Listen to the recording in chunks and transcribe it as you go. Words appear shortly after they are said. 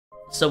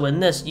So in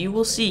this, you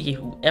will see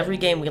every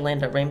game we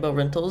land at Rainbow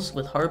Rentals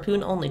with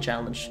Harpoon only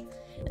challenge.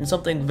 And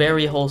something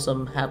very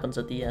wholesome happens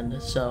at the end,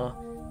 so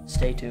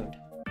stay tuned.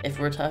 If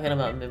we're talking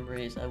about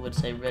memories, I would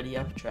say Ready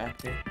Up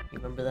Tractor. You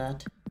remember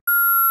that?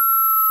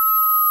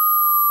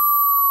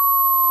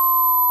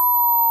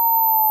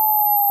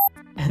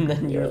 And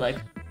then you're like...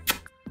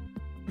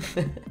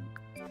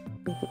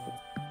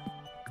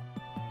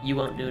 You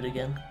won't do it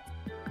again.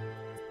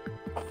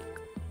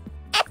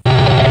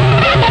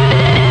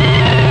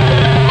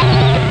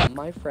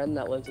 My friend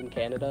that lives in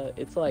Canada,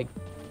 it's like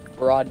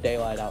broad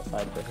daylight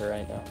outside for her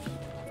right now.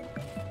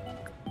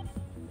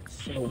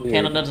 So weird.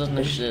 Canada doesn't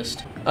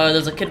exist. Oh,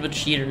 there's a kid with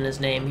cheater in his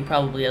name. He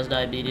probably has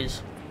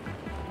diabetes.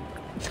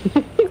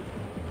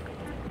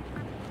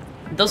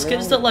 Those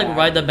kids that like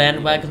ride the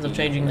bandwagons of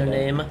changing their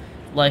name,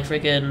 like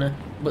freaking,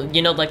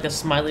 you know, like the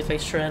smiley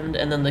face trend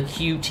and then the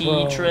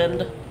QT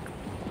trend.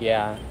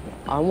 Yeah,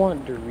 I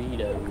want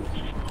Doritos.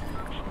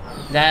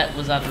 That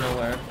was out of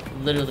nowhere.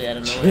 Literally out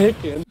of nowhere.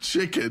 Chicken.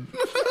 Chicken.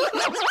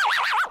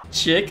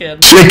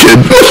 Chicken.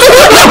 Chicken.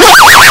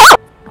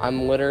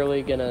 I'm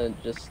literally gonna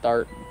just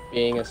start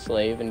being a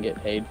slave and get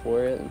paid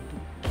for it,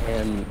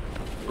 and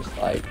just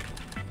like,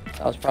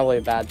 that was probably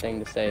a bad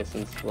thing to say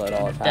since what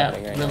all is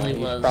happening right really now. You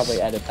was. should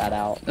probably edit that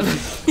out.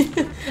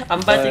 I'm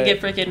about to get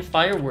freaking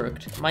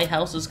fireworked. My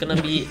house is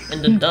gonna be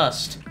in the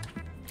dust.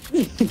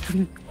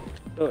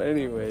 So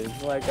anyways,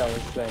 like I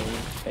was saying,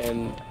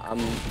 and I'm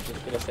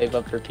just gonna save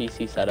up for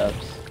PC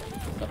setups,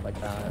 stuff like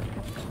that.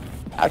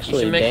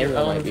 Actually,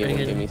 Daniel might be able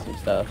to give me some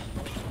stuff.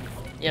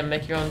 Yeah,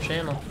 make your own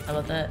channel. How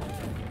about that?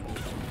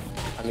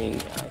 I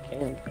mean, I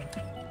can.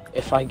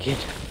 If I get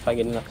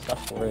enough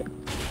stuff for it.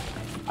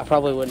 I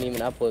probably wouldn't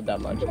even upload that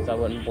much because I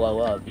wouldn't blow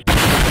up.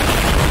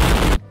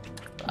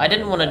 I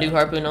didn't want to do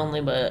Harpoon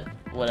only, but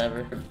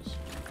whatever.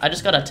 I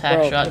just got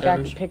attacked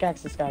shotgun.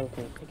 Pickaxe this guy with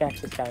me.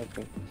 Pickaxe this guy with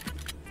me.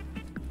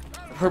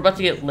 We're about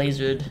to get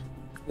lasered.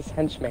 This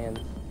henchman.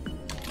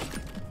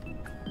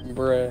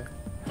 Bruh.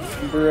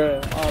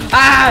 Bruh.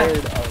 Ah!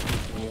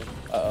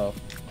 Uh-oh.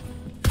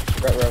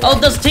 Oh,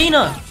 there's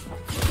Tina!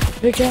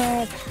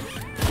 Pickaxe!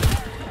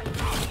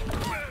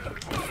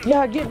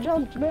 Yeah, get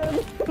jumped, man!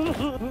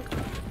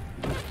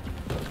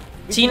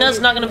 Tina's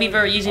not gonna be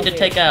very easy to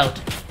take out.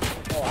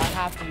 Oh, I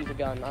have to use a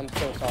gun. I'm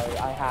so sorry.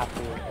 I have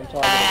to. Until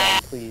I get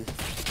a gun, please.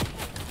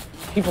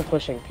 People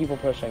pushing. People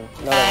pushing.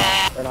 No, they're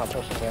not. They're not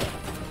pushing yet.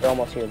 They're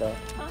almost here, though.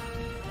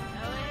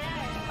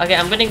 Okay,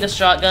 I'm getting this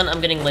shotgun.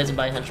 I'm getting lasered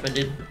by a henchman,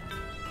 dude.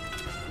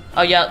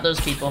 Oh, yeah, those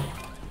people.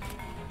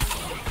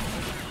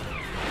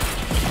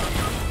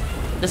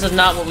 This is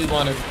not what we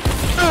wanted.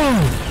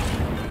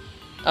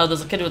 Oh,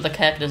 there's a kid with a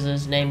cactus in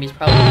his name. He's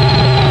probably...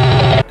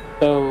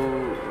 So,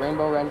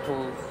 Rainbow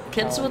Rentals...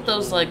 Kids with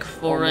those, like,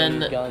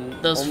 foreign...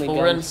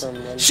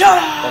 Shut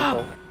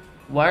up!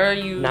 Why are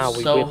you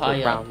so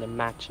high up? And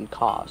match and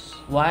cost.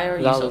 Why are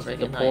you so freaking high up?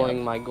 I was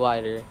deploying my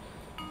glider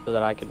so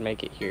that I could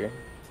make it here.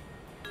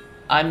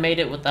 I made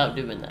it without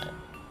doing that.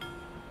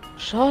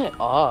 Shut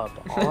up,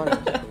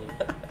 honestly.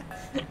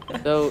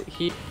 So,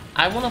 he...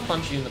 I want to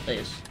punch you in the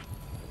face.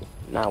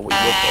 Now we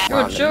whip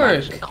You're a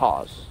jerk! And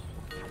cause.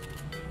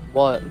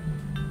 What?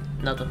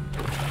 Nothing.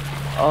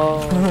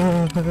 Oh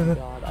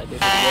god, I did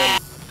it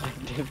again. I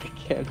did it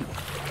again.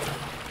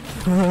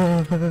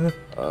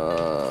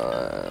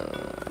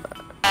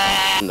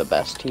 I'm the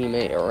best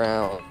teammate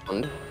around.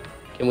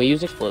 Can we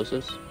use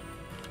explosives?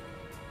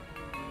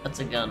 That's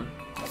a gun.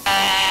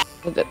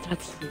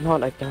 That's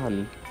not a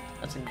gun.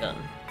 That's a gun.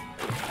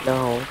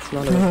 No, it's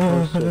not an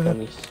explosive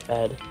gun, you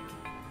sped.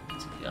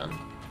 It's a gun.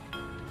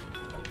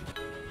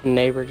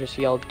 Neighbor just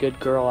yelled "good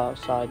girl"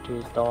 outside to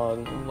his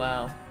dog.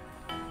 Wow.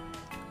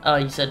 Oh,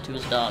 he said to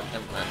his dog.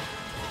 Never mind.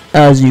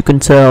 As you can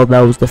tell, that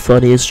was the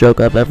funniest joke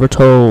I've ever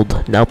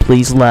told. Now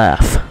please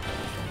laugh.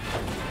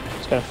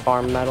 Just gonna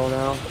farm metal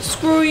now.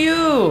 Screw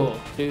you!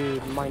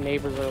 Dude, my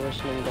neighbors are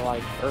listening to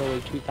like early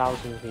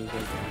 2000s music.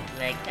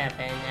 Wake up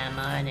in the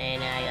morning,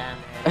 I am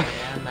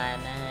my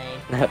name.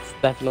 That's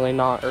definitely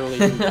not early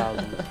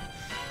 2000s.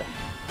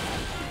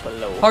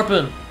 Below.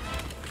 Harpoon!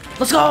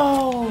 Let's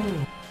go!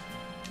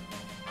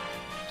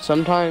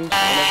 Sometimes,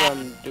 whenever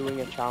I'm doing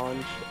a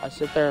challenge, I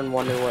sit there and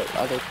wonder what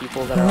other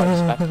people that are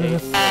like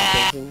spectating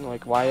are thinking.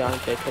 Like, why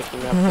aren't they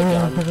picking up the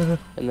gun?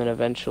 And then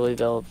eventually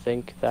they'll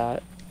think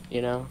that,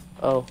 you know,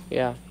 oh,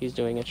 yeah, he's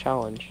doing a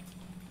challenge.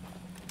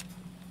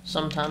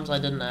 Sometimes I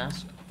didn't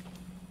ask.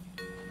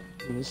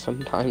 And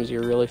sometimes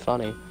you're really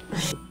funny.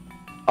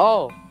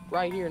 Oh,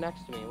 right here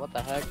next to me. What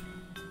the heck?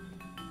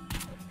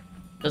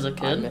 There's a I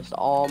kid? missed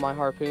all my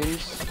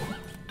harpoons.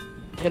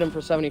 Hit him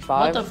for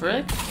 75. What the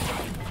frick?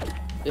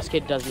 This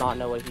kid does not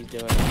know what he's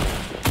doing.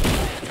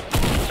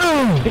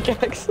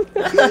 Pickaxe.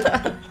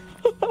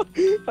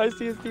 I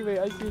see his teammate.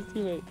 I see his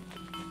teammate.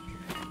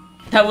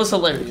 That was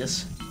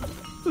hilarious.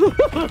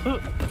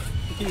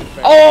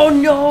 Oh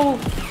no!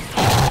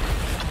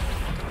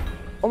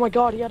 Oh my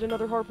god, he had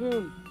another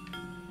harpoon.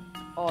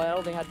 Oh, I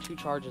only had 2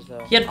 charges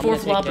though. He had 4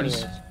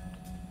 floppers.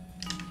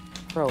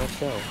 Bro, let's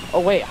go. Oh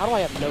wait, how do I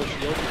have no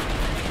shield?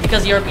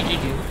 Because he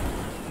RPG'd you.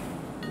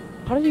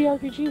 How did he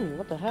RPG me?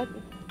 What the heck?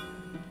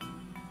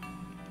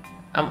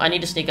 I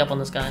need to sneak up on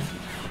this guy.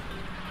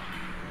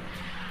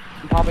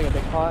 I'm popping a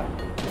big pot.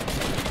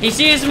 He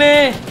sees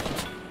me!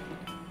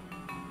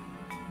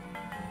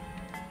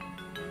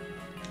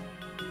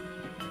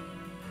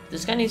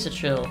 This guy needs to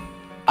chill.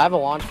 I have a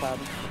launch pad.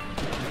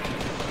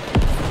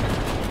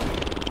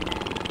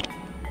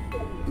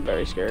 I'm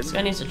very scared. This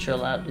guy needs to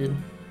chill out, dude.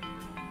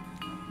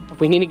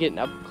 We need to get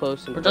up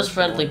close and We're just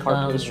personal friendly and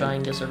clowns harpoon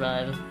trying to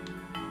survive.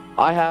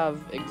 I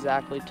have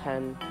exactly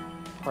 10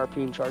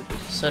 harpoon charges.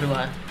 So do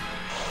I.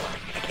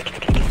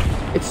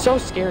 It's so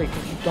scary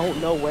because you don't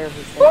know where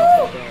his thing is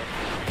gonna go.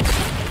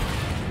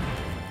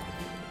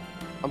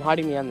 I'm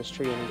hiding behind this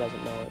tree and he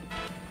doesn't know it.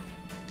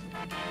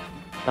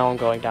 Now I'm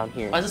going down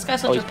here. Why is this guy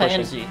such a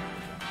pansy?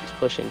 He's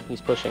pushing,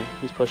 he's pushing,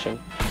 he's pushing.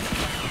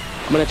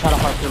 I'm gonna try to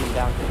harpoon him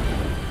down here.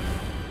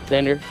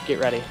 Xander, get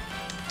ready.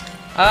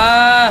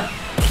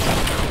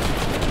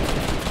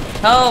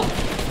 Help!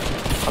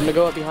 I'm gonna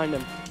go up behind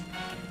him.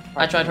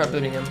 I tried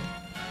harpooning him.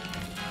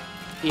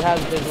 He has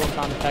visual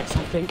sound effects,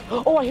 I think.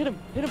 Oh, I hit him!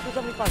 Hit him for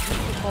 75.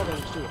 He's called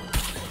range too.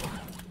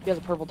 He has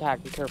a purple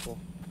tag, be careful.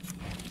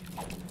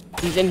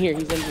 He's in here,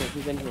 he's in here,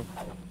 he's in here.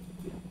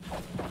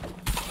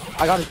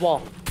 I got his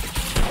wall.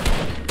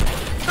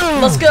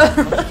 Let's go!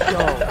 Let's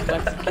go,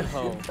 let's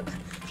go.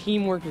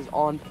 Teamwork is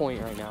on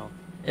point right now.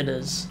 It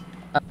is.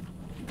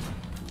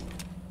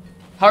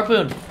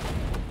 Harpoon!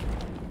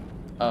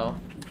 Oh.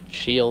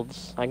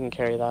 Shields, I can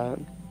carry that.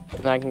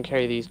 And I can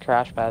carry these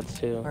crash pads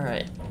too.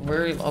 Alright,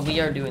 we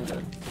are doing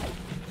good.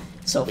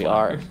 So We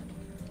far. are.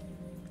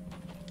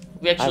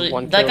 We actually,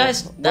 one that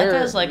kill.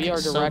 guy's like we are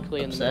so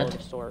directly in the middle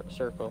upset.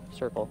 of the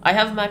circle. I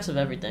have max of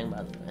everything,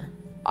 by the way.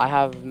 I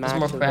have max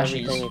more of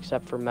crashies. everything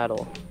except for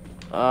metal.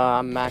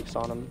 I'm max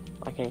on them.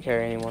 I can't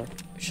carry anymore.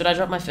 Should I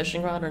drop my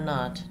fishing rod or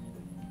not?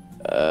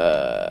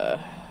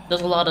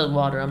 There's a lot of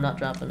water, I'm not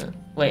dropping it.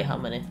 Wait, how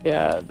many?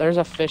 Yeah, there's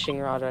a fishing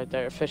rod right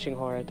there, a fishing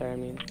hole right there, I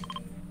mean.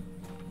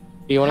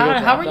 Do you want to go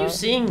How grab are you that?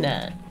 seeing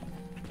that?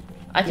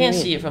 I can't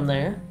see it from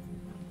there.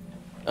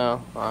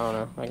 Oh, I don't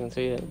know. I can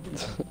see it.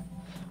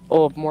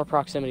 Oh, more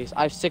proximities.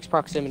 I have 6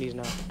 proximities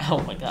now. Oh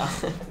my god.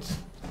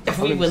 If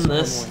I'm we gonna win spawn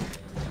this. one.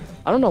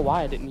 I don't know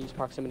why I didn't use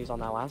proximities on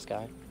that last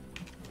guy.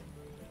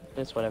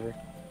 It's whatever.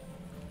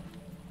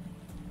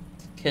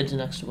 Kids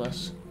next to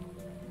us.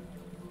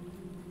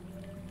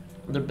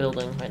 They're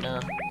building right now.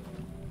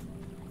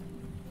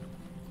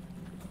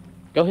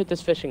 Go hit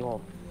this fishing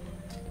hole.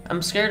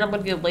 I'm scared I'm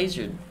gonna get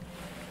lasered.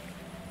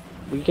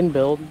 We can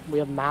build. We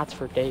have mats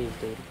for days,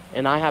 dude.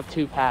 And I have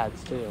 2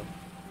 pads, too.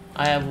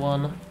 I have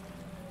one.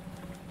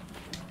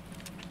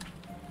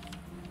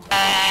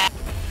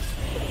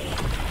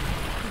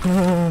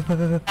 Oh,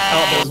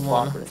 there's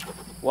one.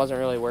 Wasn't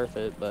really worth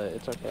it, but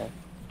it's okay.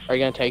 Are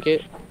you gonna take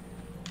it?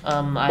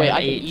 I Wait, have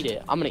I can 8. eat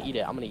it. I'm gonna eat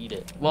it. I'm gonna eat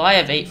it. Well, I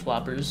have 8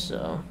 floppers,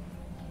 so.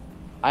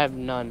 I have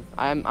none.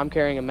 I'm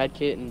carrying a med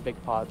kit and big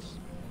pots.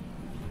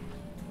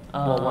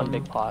 Well, 1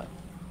 big pot.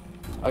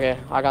 Okay,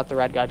 I got the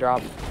red guy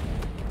drop.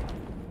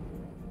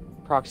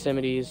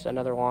 Proximities,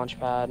 another launch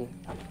pad.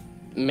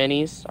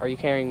 Minis. Are you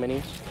carrying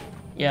minis?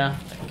 Yeah,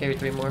 I can carry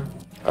 3 more.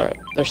 Alright,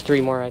 there's 3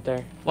 more right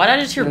there. Why did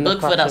I just hear And then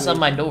the Bigfoot outside proximity.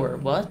 my door?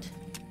 What?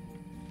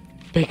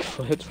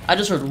 Bigfoot. I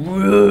just heard.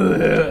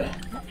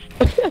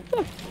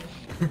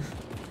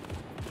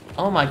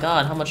 Oh my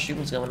god, how much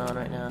shooting's going on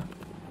right now?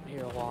 I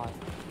hear a lot.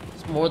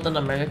 It's more than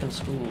American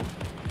school.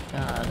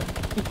 God.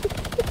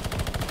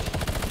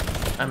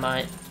 I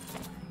might.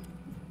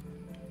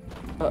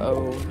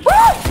 Uh-oh.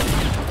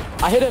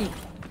 I hit him!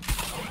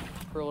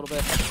 For a little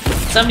bit.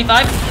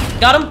 75!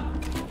 Got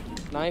him!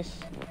 Nice.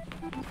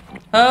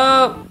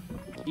 Oh!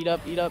 Eat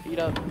up, eat up, eat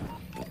up.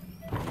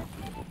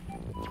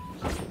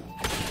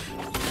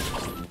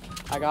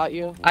 I got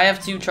you. I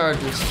have 2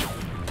 charges.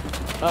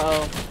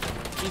 Uh-oh.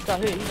 He just got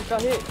hit, he just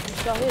got hit, he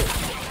just got hit.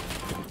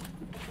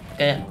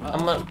 Okay,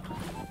 I'm gonna.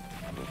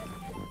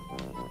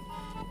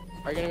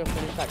 Are you gonna go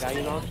finish that guy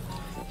you knocked?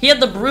 He had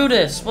the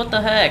Brutus! What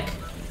the heck?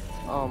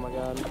 Oh my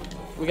god.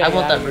 We I gotta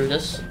want get that out of here.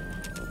 Brutus.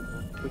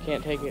 We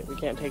can't take it, we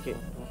can't take it.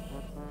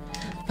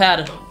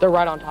 Pad. They're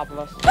right on top of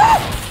us.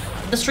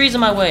 This tree's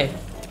in my way.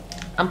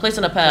 I'm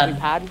placing a Pad?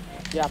 pad.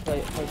 Yeah,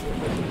 place it, place it,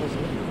 place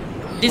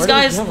it. These Where do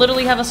we guys go?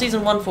 literally have a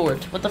season 1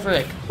 fort. What the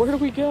frick? Where do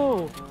we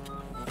go?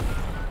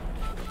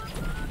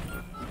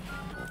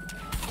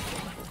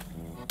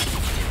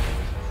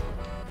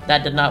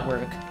 That did not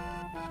work.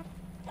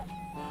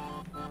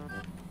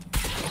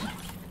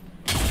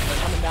 They're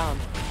coming down.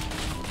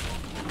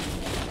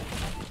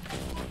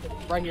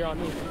 Right here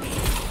on me.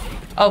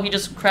 Oh, he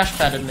just crash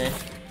padded me.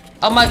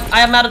 Oh my,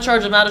 I am out of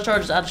charges, I'm out of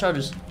charges, out of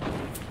charges.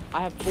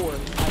 I have 4. I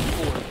have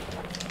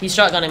 4. He's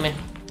shotgunning me.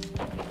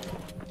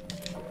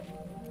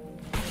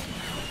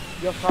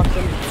 You have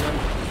proximity,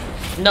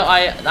 right? No,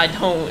 I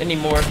don't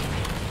anymore.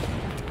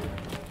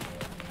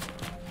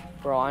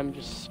 Bro, I'm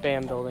just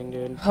spam building,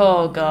 dude.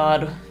 Oh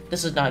god,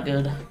 this is not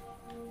good.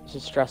 This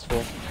is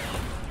stressful.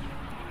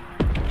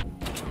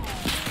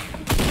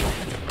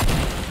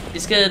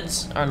 These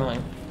kids are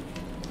annoying.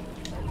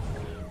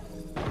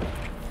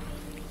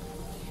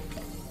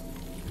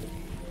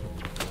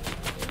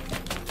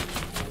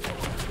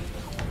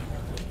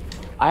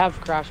 I have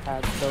crash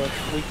pads, so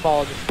if we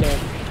fall, just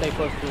stay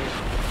close to me.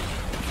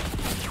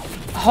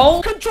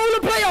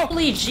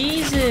 Holy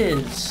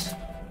Jesus!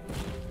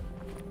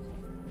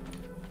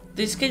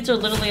 These kids are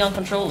literally on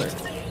controller.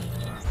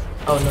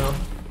 Oh no.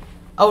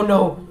 Oh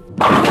no!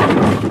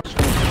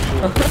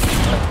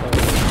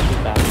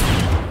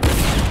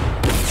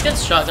 These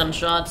kids' shotgun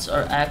shots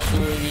are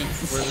actually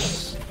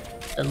worse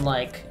than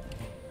like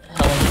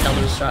Helen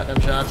Keller's shotgun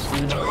shots,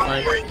 dude.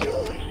 Like,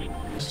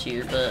 just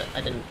here, but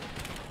I didn't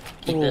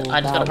keep it.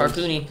 I just got a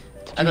harpoony.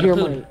 I got a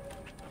poon.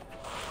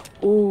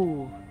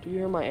 Ooh, do you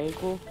hear my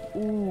ankle?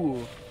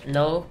 Ooh.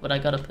 No, but I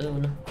got a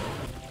poon.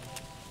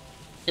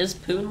 Is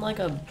poon like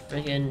a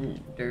friggin'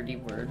 dirty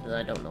word that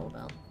I don't know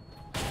about?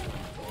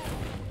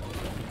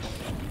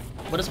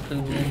 What does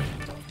poon mean?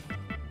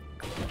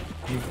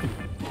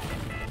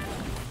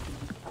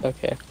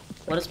 Okay.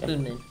 What does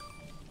poon mean?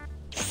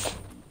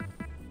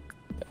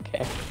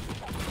 Okay.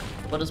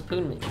 What does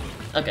poon mean?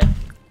 Okay.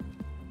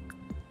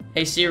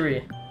 Hey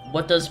Siri,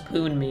 what does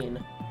poon mean?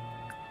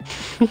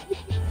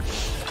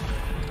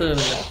 Poon,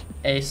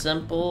 a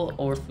simple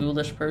or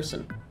foolish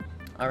person.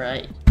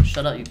 Alright,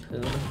 shut up you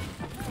poon.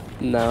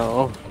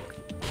 No.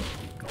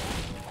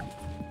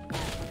 I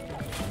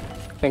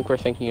think we're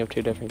thinking of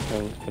two different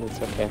things, but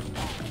it's okay.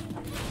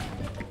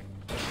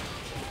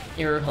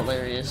 You're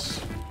hilarious.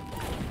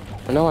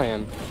 I know I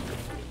am.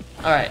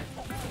 Alright.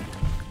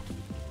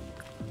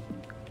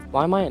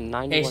 Why am I at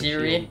 91? Hey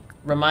Siri, shield?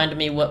 remind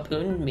me what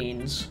poon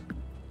means.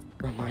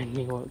 Remind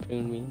me what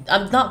poon means.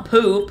 I'm not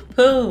poop,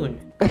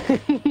 poon!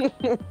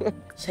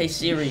 Hey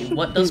Siri,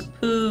 what does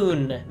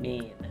poon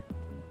mean?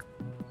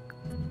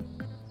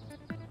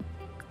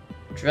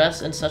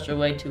 Dress in such a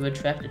way to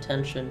attract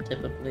attention,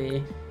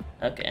 typically.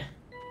 Okay.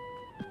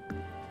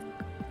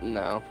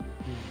 No.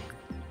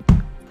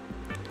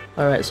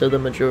 Alright, so the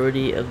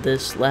majority of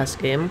this last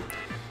game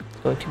is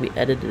going to be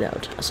edited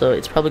out. So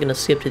it's probably going to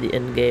skip to the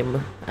end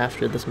game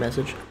after this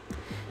message.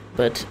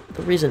 But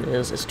the reason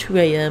is, it's 2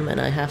 AM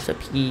and I have to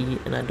pee,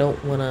 and I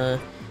don't want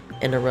to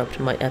interrupt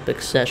my epic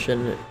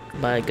session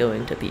by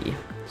going to pee.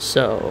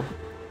 So,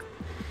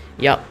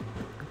 yep.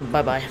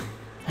 Bye-bye.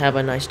 Have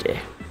a nice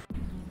day.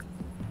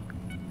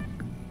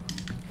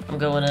 I'm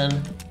going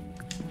in.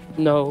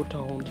 No,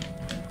 don't.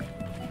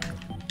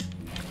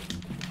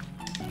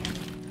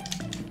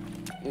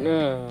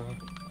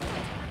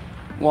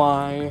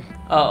 Why?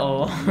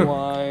 Uh-oh.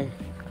 Why?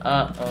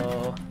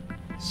 Uh-oh.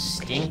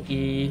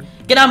 Stinky.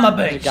 Get out of my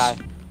base!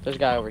 There's a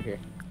guy over here.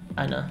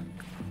 I know.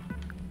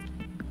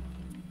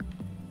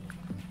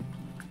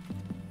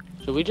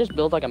 Should we just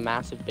build like a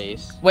massive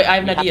base? Wait, I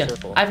have an We idea.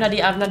 circle. I have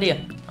an idea.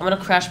 I'm gonna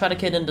crash pad a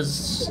kid into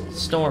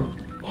storm.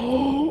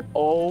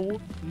 Oh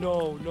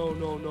no!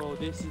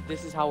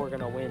 This is how we're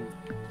gonna win.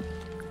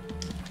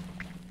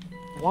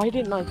 Why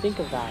didn't I think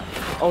of that?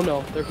 Oh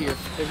no, they're here.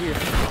 They're here.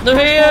 They're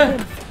here!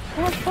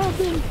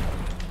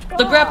 They're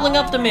They're grappling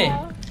up to me.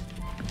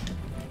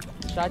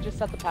 Should I just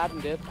set the pad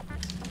and dip?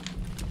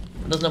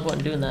 There's no point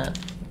in doing that.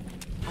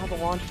 I have a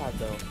launch pad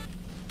though.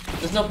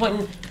 There's no point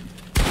in...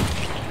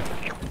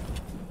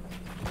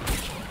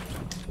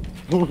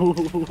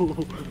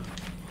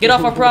 Get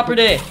off our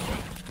property!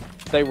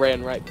 They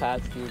ran right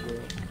past me, bro.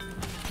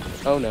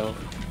 Oh no.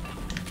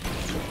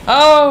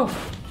 Oh!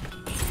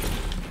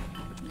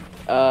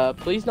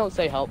 Please don't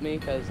say help me,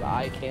 because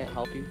I can't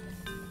help you.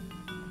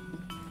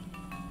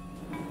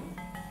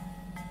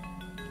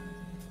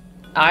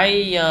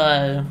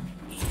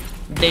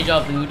 Deja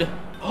vu'd.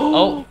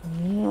 Oh!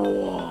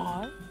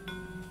 What?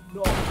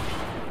 No.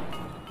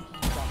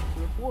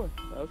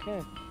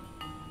 Okay.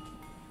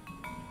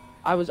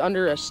 I was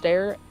under a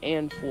stair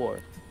and floor,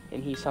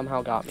 and he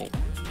somehow got me.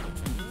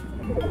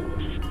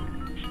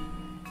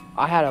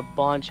 I had a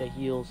bunch of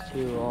heals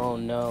too. Oh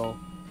no.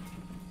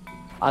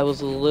 I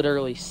was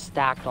literally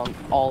stacked on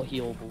all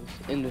healables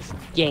in this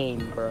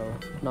game, bro.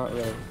 Not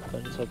really,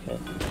 but it's okay.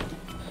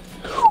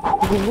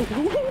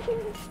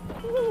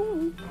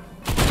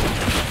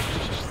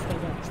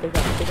 Stay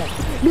back.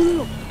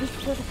 No. This is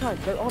the perfect time.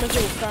 They're on a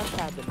hill, crash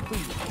pad them,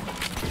 please.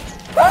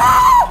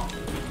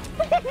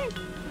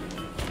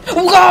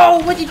 Whoa!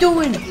 What are you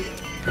doing?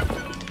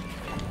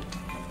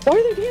 Why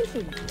are they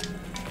dancing?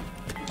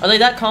 Are they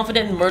that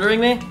confident in murdering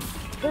me?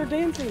 They're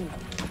dancing.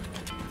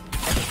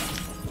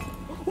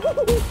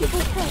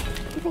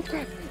 They're both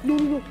cracked.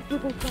 No, they're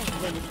both cracked.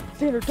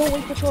 Xander, don't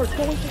wait for charge.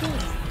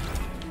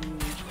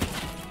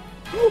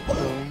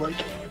 Oh my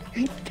god.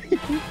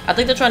 I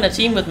think they're trying to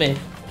team with me.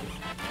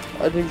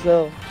 I think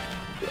so.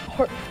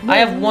 I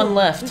have one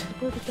left.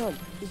 This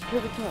is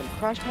perfect time.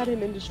 Crash pad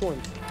him into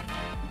storms.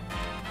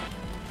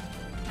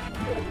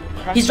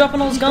 He's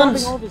dropping all his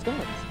guns. Dropping all of his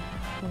guns.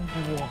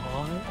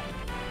 What?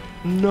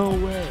 No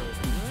way.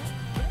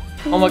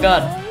 Oh my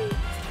god.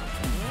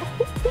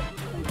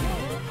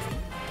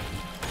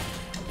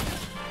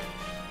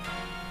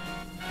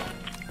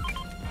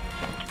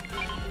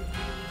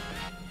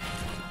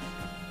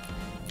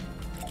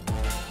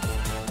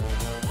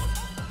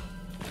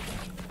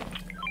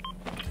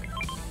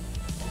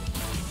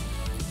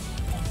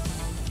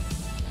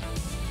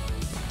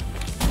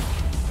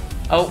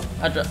 Oh,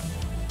 I dropped.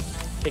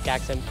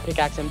 Pickaxe him,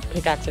 pickaxe him,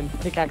 pickaxe him,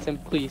 pickaxe him,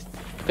 please.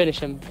 Finish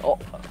him. Oh,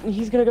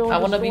 he's gonna go. I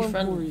want to be for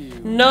friend. you.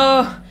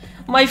 No,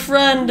 my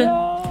friend.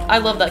 No. I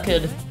love that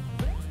kid.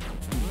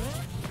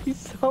 He's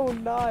so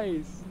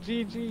nice.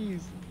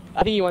 GG's.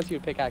 I think he wants you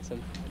to pickaxe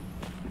him.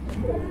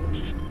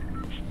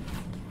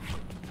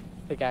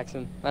 Pickaxe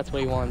him. That's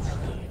what he wants.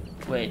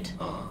 Wait.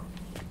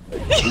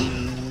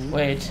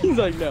 Wait. He's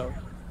like, no.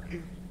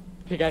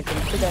 Pickaxe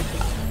him, pickaxe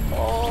him.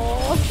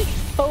 Oh, he's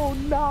so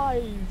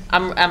nice.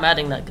 I'm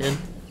adding that kid.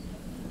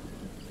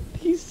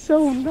 He's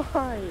so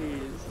nice.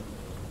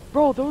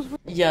 Bro, those were...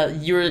 Yeah,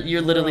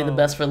 you're literally the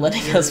best for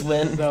letting us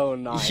win. So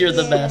nice. You're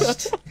the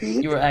best.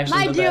 You were actually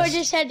My the duo best.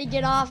 just had to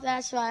get off,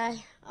 that's why.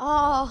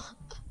 Oh.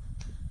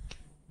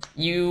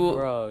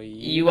 Bro,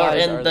 You are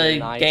guys in the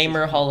nicest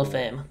Gamer Hall of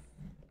people. Fame.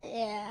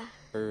 Yeah.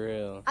 For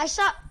real.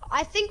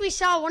 I think we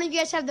saw one of you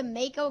guys have the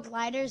Mako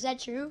glider, is that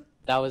true?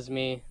 That was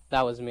me.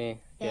 That was me.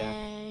 Yeah.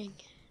 Dang.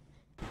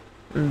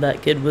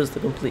 That kid was the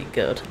complete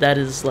goat. That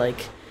is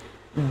like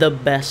the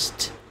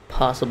best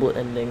possible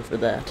ending for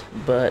that.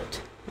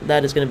 But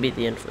that is going to be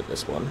the end for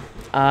this one.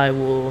 I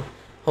will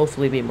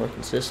hopefully be more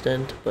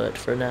consistent, but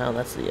for now,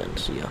 that's the end.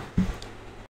 See ya.